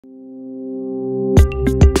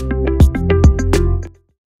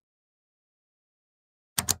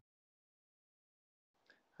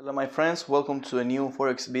Hello my friends, welcome to a new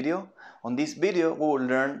Forex video. On this video we will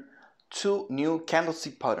learn two new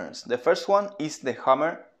candlestick patterns. The first one is the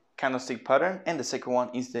hammer candlestick pattern and the second one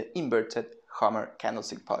is the inverted hammer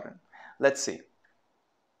candlestick pattern. Let's see.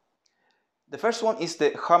 The first one is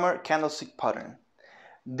the hammer candlestick pattern.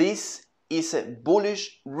 This is a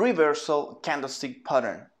bullish reversal candlestick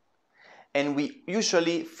pattern, and we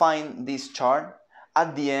usually find this chart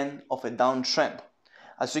at the end of a downtrend.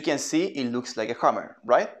 As you can see, it looks like a hammer,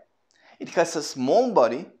 right? It has a small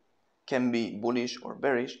body, can be bullish or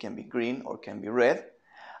bearish, can be green or can be red,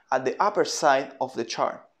 at the upper side of the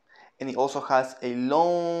chart. And it also has a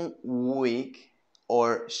long wick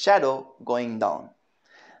or shadow going down.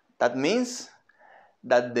 That means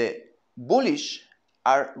that the bullish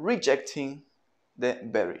are rejecting the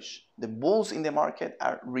bearish. The bulls in the market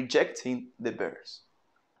are rejecting the bears.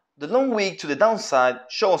 The long wick to the downside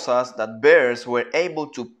shows us that bears were able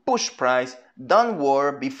to push price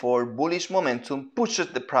downward before bullish momentum pushes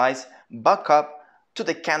the price back up to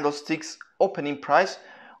the candlestick's opening price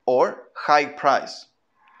or high price.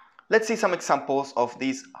 Let's see some examples of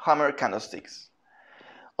these hammer candlesticks.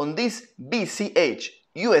 On this BCH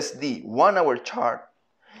USD 1-hour chart,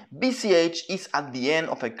 BCH is at the end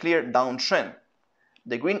of a clear downtrend.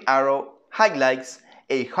 The green arrow highlights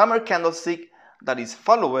a hammer candlestick that is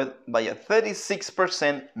followed by a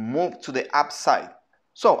 36% move to the upside.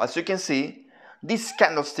 So as you can see, this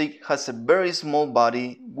candlestick has a very small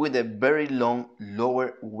body with a very long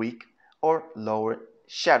lower wick or lower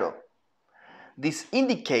shadow. This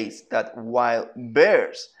indicates that while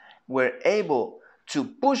bears were able to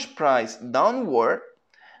push price downward,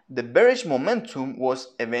 the bearish momentum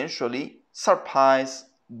was eventually surpassed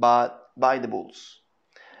by the bulls.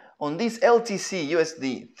 On this LTC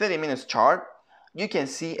USD 30-minute chart, you can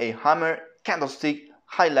see a hammer candlestick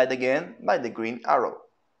highlighted again by the green arrow.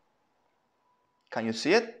 Can you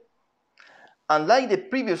see it? Unlike the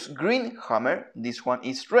previous green hammer, this one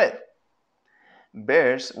is red.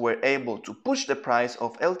 Bears were able to push the price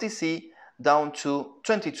of LTC down to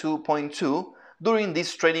 22.2 during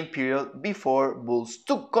this trading period before bulls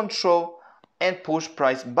took control and pushed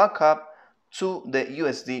price back up to the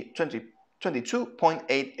USD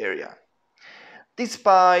 22.8 area.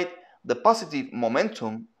 Despite the positive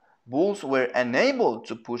momentum, bulls were unable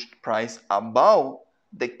to push price above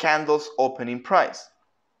the candle's opening price.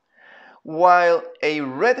 While a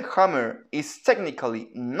red hammer is technically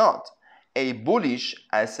not as bullish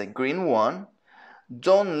as a green one,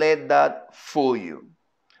 don't let that fool you.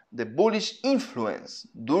 The bullish influence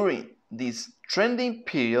during this trending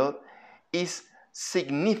period is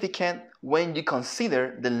significant when you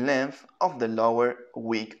consider the length of the lower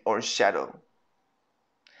wick or shadow.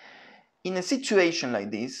 In a situation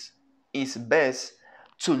like this, it's best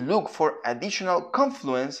to look for additional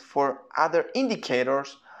confluence for other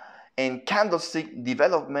indicators and candlestick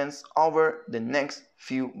developments over the next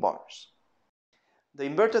few bars. The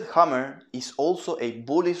inverted hammer is also a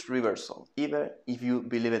bullish reversal, even if you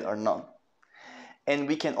believe it or not. And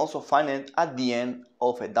we can also find it at the end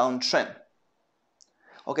of a downtrend.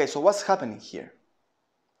 Okay, so what's happening here?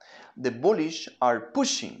 The bullish are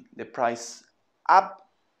pushing the price up,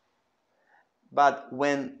 but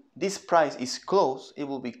when this price is closed, it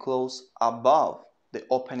will be closed above the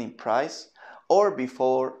opening price or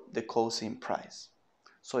before the closing price.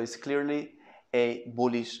 So it's clearly a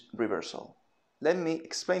bullish reversal. Let me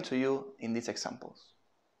explain to you in these examples.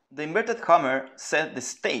 The inverted hammer set the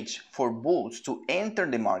stage for bulls to enter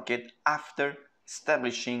the market after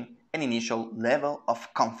establishing an initial level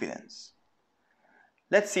of confidence.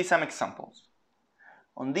 Let's see some examples.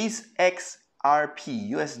 On this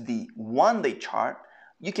XRP USD 1-day chart,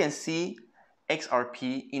 you can see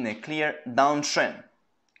XRP in a clear downtrend.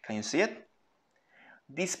 Can you see it?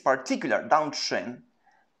 This particular downtrend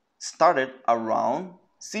started around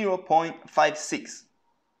 0.56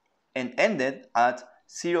 and ended at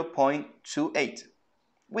 0.28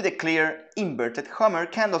 with a clear inverted hammer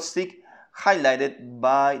candlestick highlighted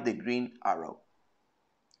by the green arrow.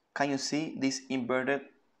 Can you see this inverted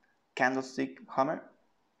candlestick hammer?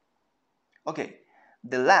 Okay,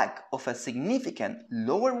 the lack of a significant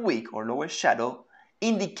lower wick or lower shadow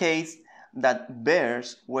indicates that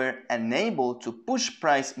bears were unable to push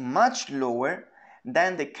price much lower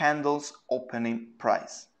than the candle's opening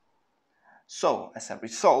price. So, as a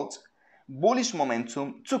result, bullish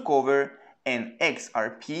momentum took over and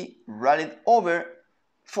XRP rallied over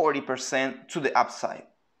 40% to the upside.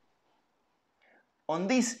 On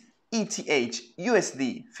this ETH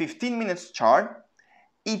USD 15-minute chart,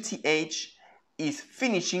 ETH is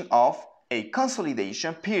finishing off a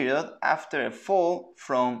consolidation period after a fall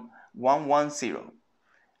from 110.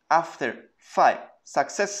 After 5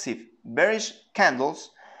 successive bearish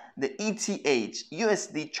candles, the ETH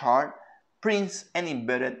USD chart prints an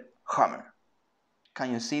inverted hammer.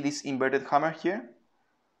 Can you see this inverted hammer here?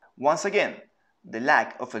 Once again, the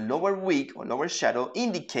lack of a lower wick or lower shadow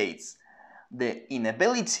indicates the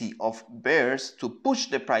inability of bears to push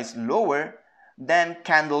the price lower than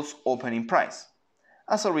candles opening price.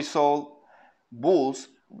 As a result, bulls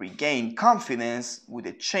regain confidence with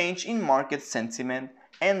a change in market sentiment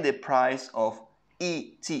and the price of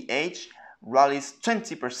ETH rallies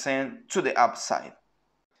 20% to the upside.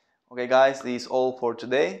 Okay guys, this is all for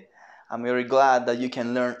today. I'm very glad that you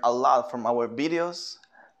can learn a lot from our videos.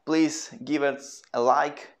 Please give us a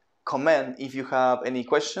like, comment if you have any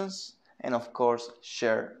questions, and of course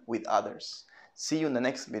share with others. See you in the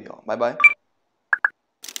next video. Bye bye.